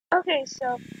Okay,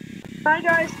 so hi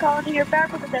guys, Colin here,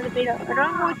 back with another video, and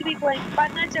I'm going to be playing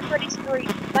Five Nights at Freddy's 3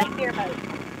 Nightmare Mode.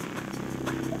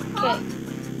 Okay,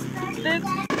 move.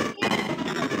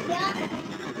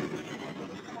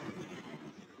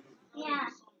 Yeah.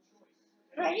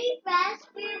 Pretty fast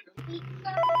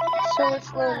So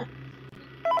it's loading.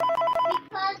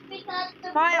 Because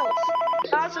the Miles,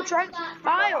 I'm trying.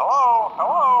 Miles,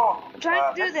 Hello. I'm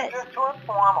trying to do This this. is just to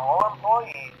inform all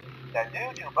employees that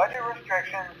due to budget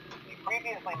restrictions, the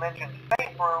previously mentioned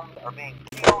safe rooms are being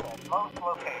sealed at most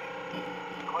locations,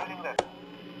 including this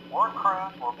one. Work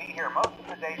crews will be here most of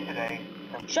the day today.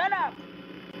 Shut up.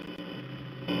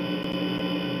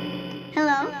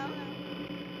 Hello?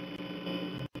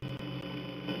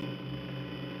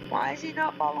 Why is he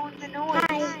not following the noise?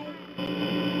 Hi.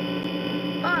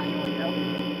 Oh, here we go.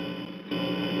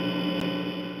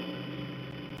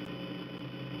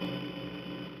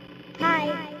 Hi.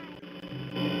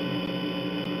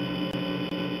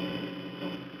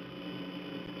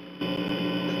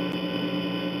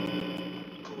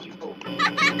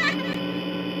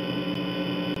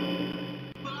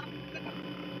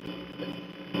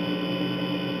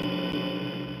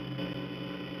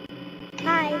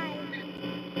 Hi.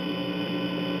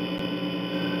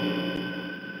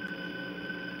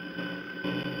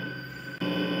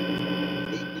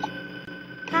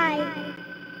 Hi.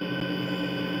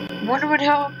 Wondering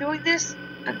how I'm doing this?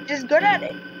 I'm just good at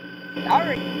it.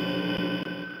 Alright.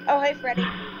 Oh, hey, Freddy.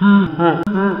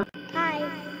 Hi.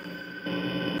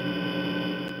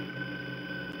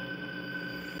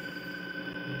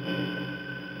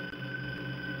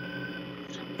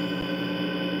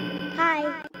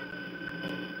 Hi.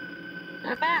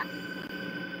 I'm back.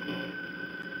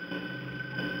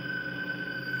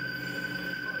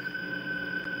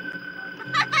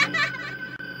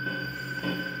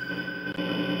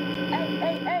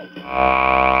 Hey.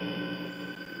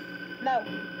 No.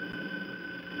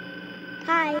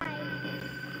 Hi.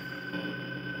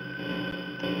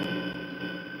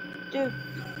 Dude,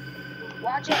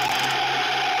 watch it.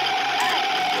 Hey.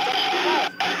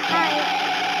 Hi.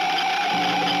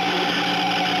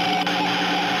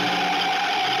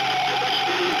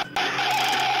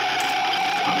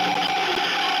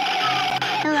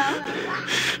 Hello?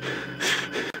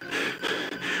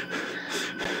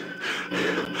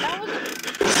 That was a...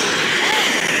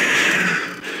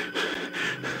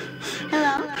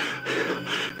 Hello?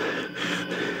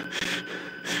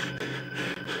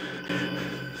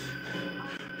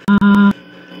 Hello?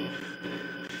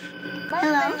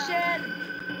 Motivation!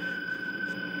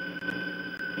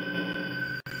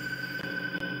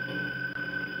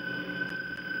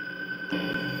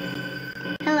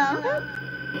 Hello?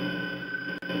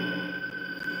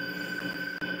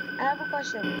 I have a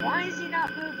question. Why is he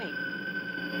not moving?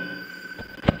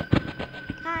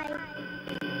 Hi.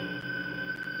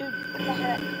 Dude, what the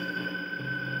heck?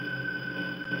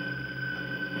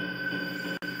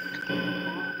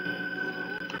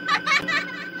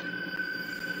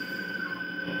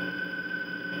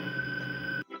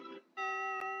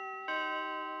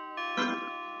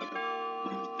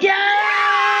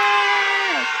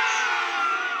 Yes!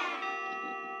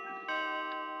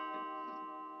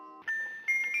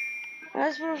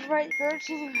 As for right birds,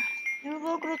 new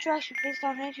local attraction based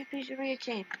on ancient pizzeria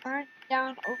chain, burned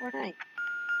down overnight.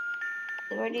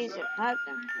 The Wendy's are not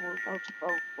done will go to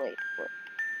both wait for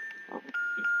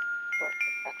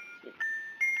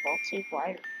faulty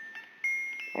wire.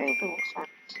 Very little science.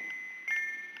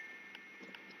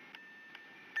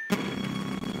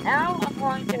 Now I'm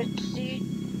going to see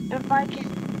if I can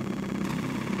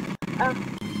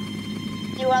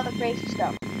do all the crazy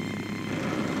stuff.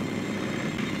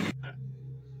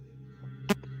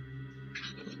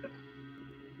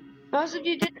 Most of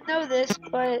you didn't know this,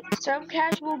 but some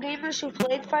casual gamers who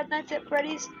played Five Nights at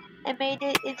Freddy's and made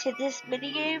it into this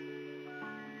minigame,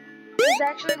 there's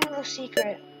actually a little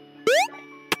secret.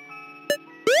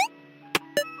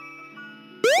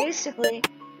 Basically,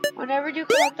 whenever you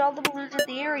collect all the balloons in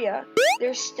the area,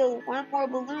 there's still one more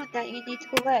balloon that you need to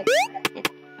collect. And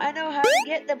I know how to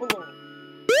get the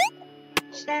balloon.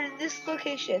 Stand in this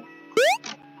location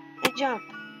and jump.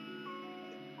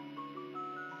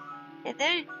 And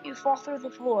then you fall through the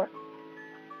floor.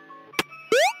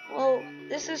 Well,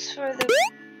 this is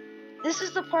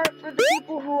the part for the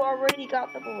people who already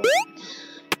got the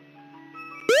balloons.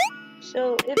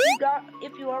 So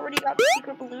if you already got the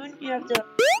secret balloon, you have to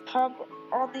pop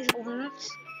all these balloons,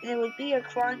 and it would be a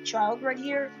crying child right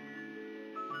here,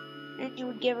 and you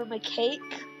would give him a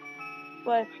cake.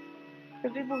 But for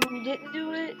people who didn't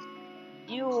do it,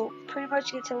 you will pretty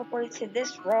much get teleported to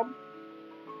this room.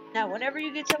 Now, whenever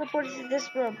you get teleported to this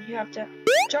room, you have to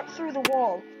jump through the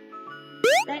wall.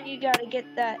 Then you gotta get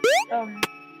that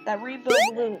rainbow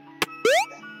balloon.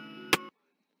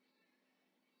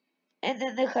 And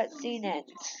then the cutscene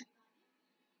ends.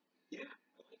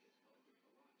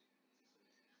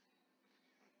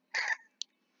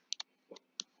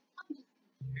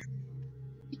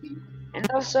 And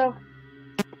also,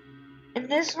 in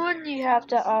this one you have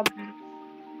to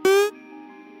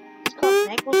it's called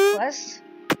Mangle's Quest.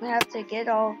 You have to get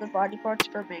all the body parts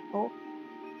for Mangle.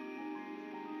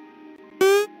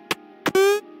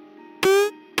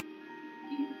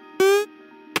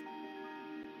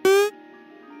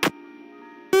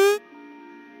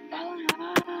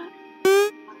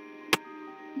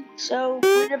 So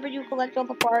whenever you collect all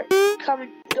the parts, come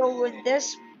and go in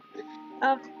this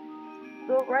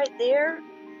go right there.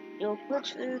 You'll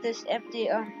glitch through this empty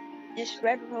this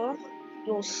red room.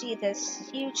 You'll see this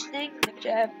huge thing, which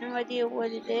I have no idea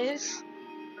what it is.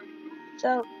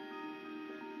 So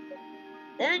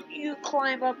then you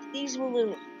climb up these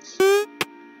balloons.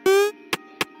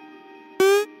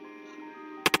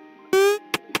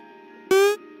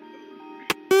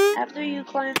 After you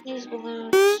climb these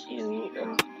balloons,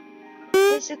 you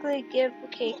basically give the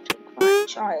cake to a crying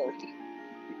child.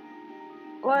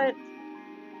 But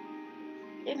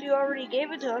if you already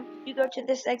gave it to him, you go to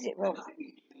this exit room.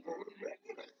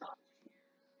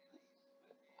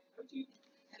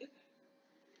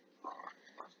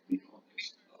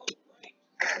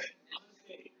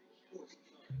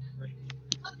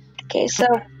 Okay, so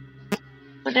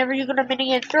whenever you go to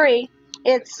minigame 3,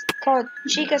 it's called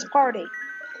Chica's Party.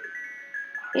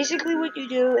 Basically what you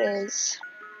do is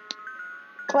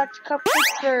collect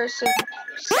cupcakes for some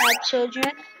sad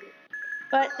children,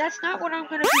 but that's not what I'm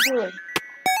going to be doing.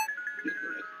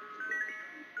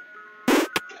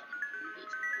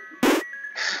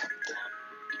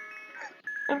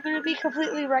 I'm going to be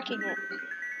completely wrecking it.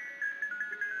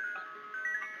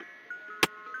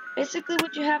 Basically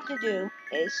what you have to do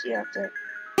is you have to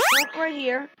jump right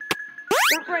here,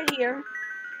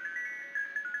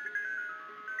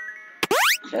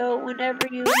 so whenever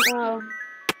you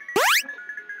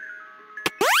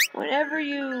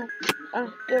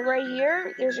go right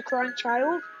here, there's a crying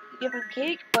child. You give him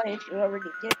cake, but if you already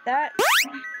did that,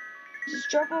 just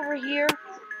jump over here.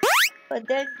 But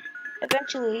then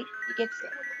eventually you get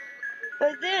sick.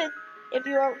 But then if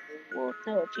you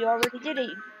already did it,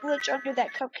 you glitch under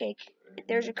that cupcake.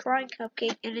 There's a crying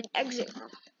cupcake in an exit room.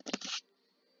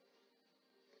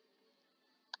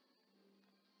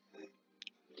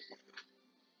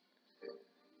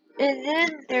 And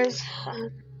then there's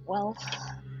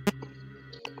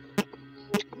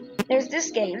there's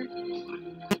this game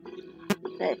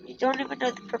that you don't even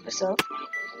know the purpose of.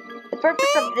 The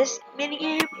purpose of this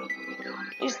minigame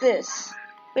is this.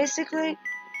 Basically,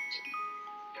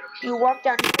 you walk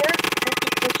down here, then you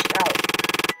glitch out.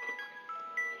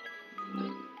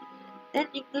 Then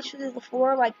you glitch through the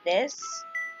floor like this.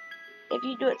 If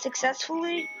you do it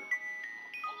successfully,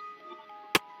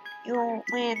 you'll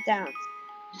land down.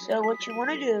 So what you want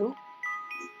to do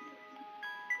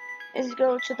is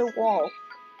go to the wall.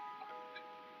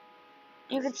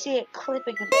 You can see it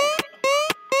clipping a bit.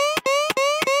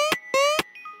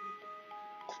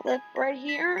 Clip right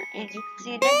here, and you can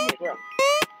see an exit room.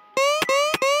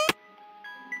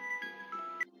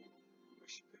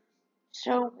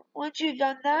 So once you've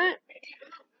done that,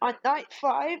 on night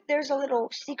 5, there's a little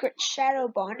secret shadow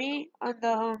Bonnie on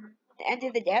the end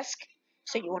of the desk.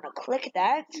 So you want to click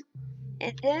that,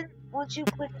 and then once you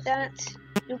click that,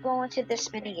 you go into this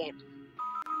minigame.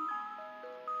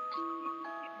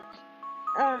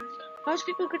 Most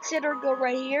people consider go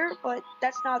right here, but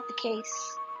that's not the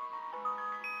case.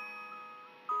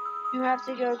 You have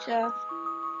to go to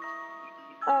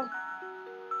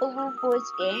Balloon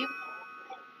Boy's game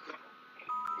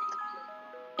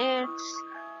and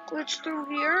glitch through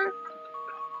here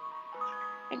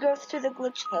and go to the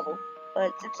glitch level.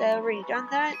 But since I already done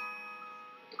that,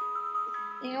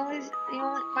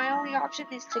 my only option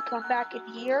is to come back in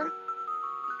here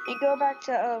and go back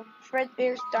to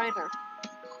Fredbear's Diner.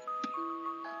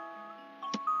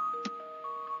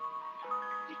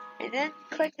 And then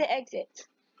click the exit.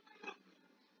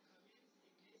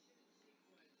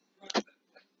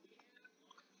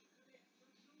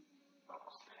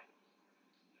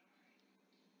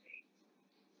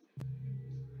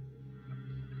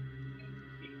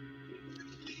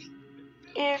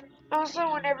 And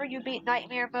also, whenever you beat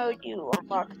Nightmare Mode, you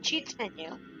unlock Cheats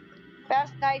menu.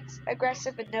 Fast nights,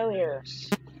 aggressive, and no errors.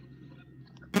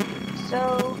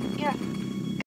 So, yeah.